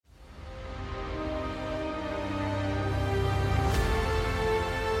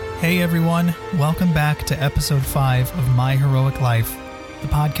Hey everyone, welcome back to episode 5 of My Heroic Life, the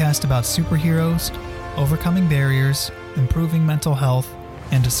podcast about superheroes, overcoming barriers, improving mental health,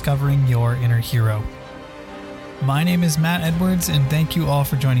 and discovering your inner hero. My name is Matt Edwards, and thank you all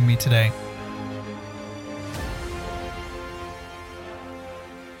for joining me today.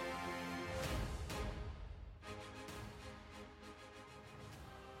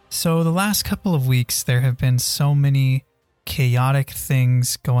 So the last couple of weeks, there have been so many chaotic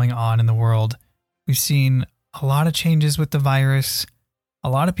things going on in the world. We've seen a lot of changes with the virus. A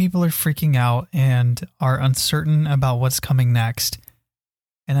lot of people are freaking out and are uncertain about what's coming next.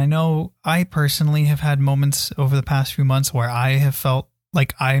 And I know I personally have had moments over the past few months where I have felt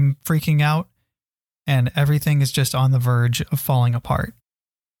like I'm freaking out and everything is just on the verge of falling apart.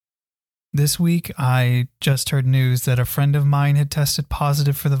 This week, I just heard news that a friend of mine had tested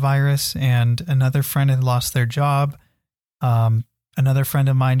positive for the virus and another friend had lost their job. Another friend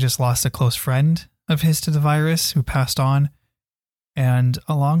of mine just lost a close friend of his to the virus who passed on. And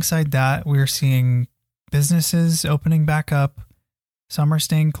alongside that, we're seeing businesses opening back up. Some are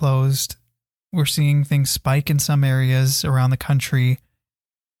staying closed. We're seeing things spike in some areas around the country.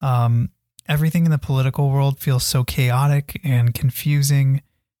 Everything in the political world feels so chaotic and confusing.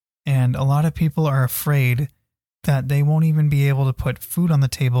 And a lot of people are afraid that they won't even be able to put food on the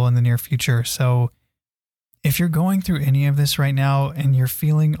table in the near future. So if you're going through any of this right now and you're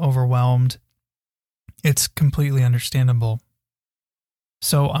feeling overwhelmed, it's completely understandable.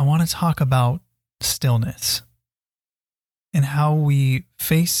 So I want to talk about stillness and how we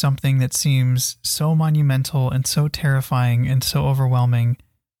face something that seems so monumental and so terrifying and so overwhelming,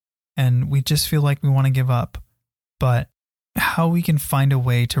 and we just feel like we want to give up, but how we can find a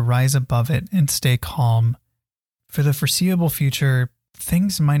way to rise above it and stay calm. For the foreseeable future,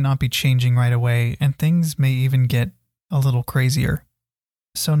 things might not be changing right away, and things may even get a little crazier.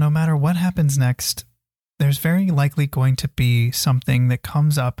 So no matter what happens next, there's very likely going to be something that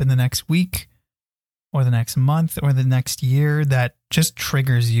comes up in the next week, or the next month, or the next year that just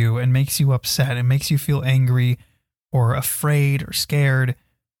triggers you and makes you upset. It makes you feel angry, or afraid, or scared.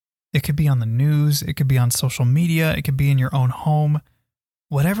 It could be on the news, it could be on social media, it could be in your own home.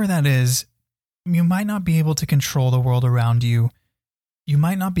 Whatever that is, you might not be able to control the world around you. You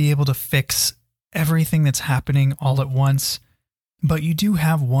might not be able to fix everything that's happening all at once, but you do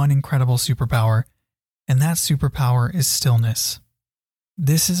have one incredible superpower, and that superpower is stillness.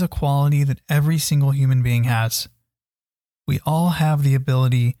 This is a quality that every single human being has. We all have the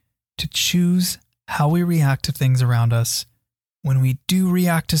ability to choose how we react to things around us. When we do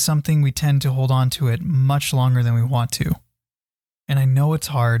react to something, we tend to hold on to it much longer than we want to. And I know it's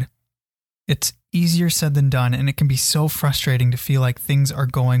hard. It's easier said than done, and it can be so frustrating to feel like things are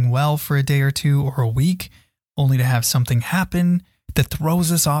going well for a day or two or a week, only to have something happen that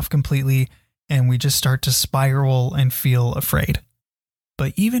throws us off completely, and we just start to spiral and feel afraid.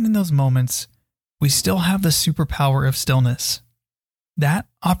 But even in those moments, we still have the superpower of stillness. That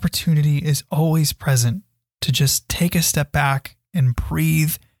opportunity is always present to just take a step back and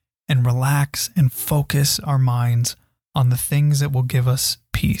breathe and relax and focus our minds on the things that will give us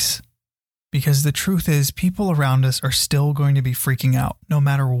peace. Because the truth is, people around us are still going to be freaking out no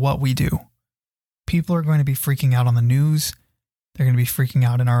matter what we do. People are going to be freaking out on the news. They're going to be freaking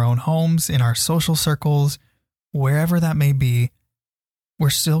out in our own homes, in our social circles, wherever that may be. We're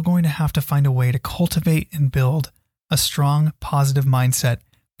still going to have to find a way to cultivate and build a strong, positive mindset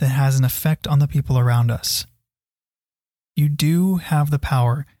that has an effect on the people around us. You do have the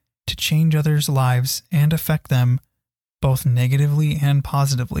power to change others' lives and affect them both negatively and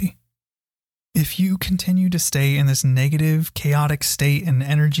positively. If you continue to stay in this negative, chaotic state and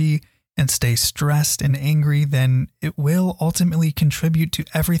energy and stay stressed and angry, then it will ultimately contribute to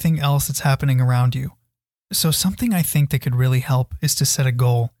everything else that's happening around you. So something I think that could really help is to set a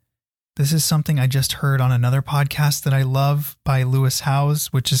goal. This is something I just heard on another podcast that I love by Lewis Howes,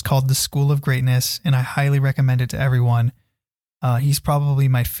 which is called The School of Greatness, and I highly recommend it to everyone. He's probably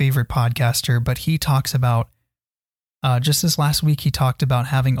my favorite podcaster, but he talks about, just this last week, he talked about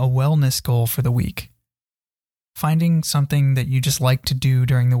having a wellness goal for the week. Finding something that you just like to do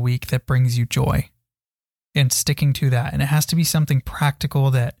during the week that brings you joy and sticking to that. And it has to be something practical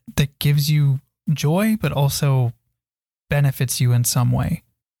that gives you joy, but also benefits you in some way.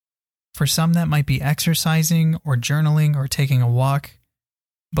 For some, that might be exercising or journaling or taking a walk,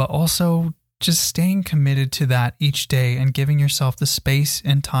 but also just staying committed to that each day and giving yourself the space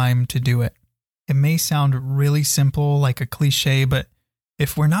and time to do it. It may sound really simple, like a cliche, but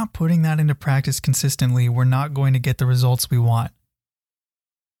if we're not putting that into practice consistently, we're not going to get the results we want.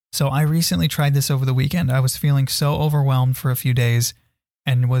 So I recently tried this over the weekend. I was feeling so overwhelmed for a few days,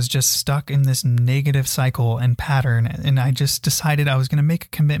 and was just stuck in this negative cycle and pattern. And I just decided I was going to make a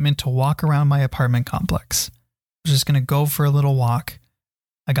commitment to walk around my apartment complex. I was just going to go for a little walk.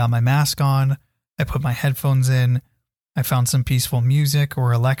 I got my mask on. I put my headphones in. I found some peaceful music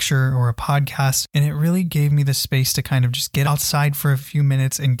or a lecture or a podcast, and it really gave me the space to kind of just get outside for a few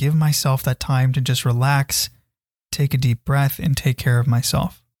minutes and give myself that time to just relax, take a deep breath, and take care of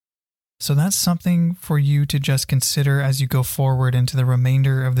myself. So that's something for you to just consider as you go forward into the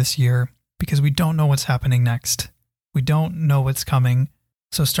remainder of this year, because we don't know what's happening next. We don't know what's coming.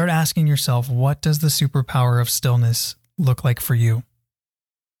 So start asking yourself, what does the superpower of stillness look like for you?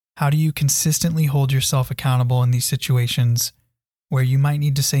 How do you consistently hold yourself accountable in these situations where you might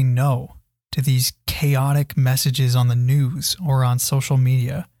need to say no to these chaotic messages on the news or on social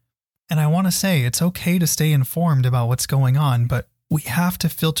media? And I want to say it's okay to stay informed about what's going on, but we have to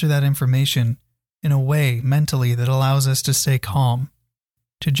filter that information in a way mentally that allows us to stay calm,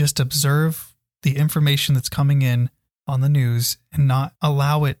 to just observe the information that's coming in on the news and not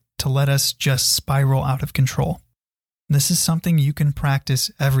allow it to let us just spiral out of control. This is something you can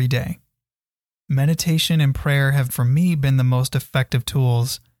practice every day. Meditation and prayer have, for me, been the most effective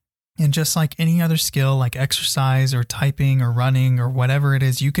tools. And just like any other skill, like exercise or typing or running or whatever it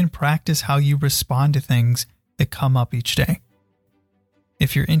is, you can practice how you respond to things that come up each day.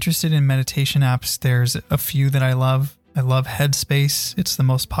 If you're interested in meditation apps, there's a few that I love. I love Headspace. It's the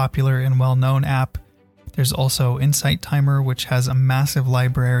most popular and well-known app. There's also Insight Timer, which has a massive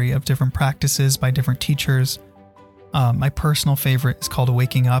library of different practices by different teachers. My personal favorite is called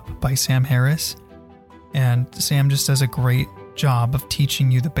Waking Up by Sam Harris. And Sam just does a great job of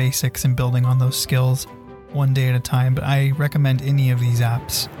teaching you the basics and building on those skills one day at a time. But I recommend any of these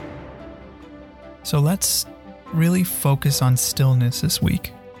apps. So let's really focus on stillness this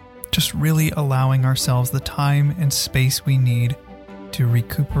week. Just really allowing ourselves the time and space we need to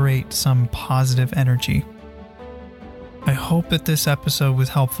recuperate some positive energy. I hope that this episode was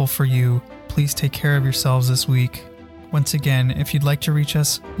helpful for you. Please take care of yourselves this week. Once again, if you'd like to reach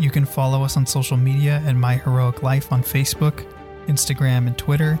us, you can follow us on social media at My Heroic Life on Facebook, Instagram, and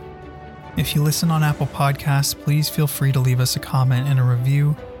Twitter. If you listen on Apple Podcasts, please feel free to leave us a comment and a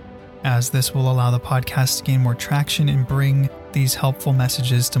review, as this will allow the podcast to gain more traction and bring these helpful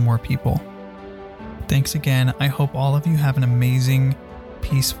messages to more people. Thanks again. I hope all of you have an amazing,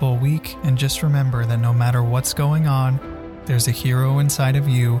 peaceful week, and just remember that no matter what's going on, there's a hero inside of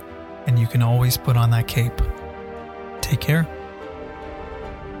you, and you can always put on that cape. Take care.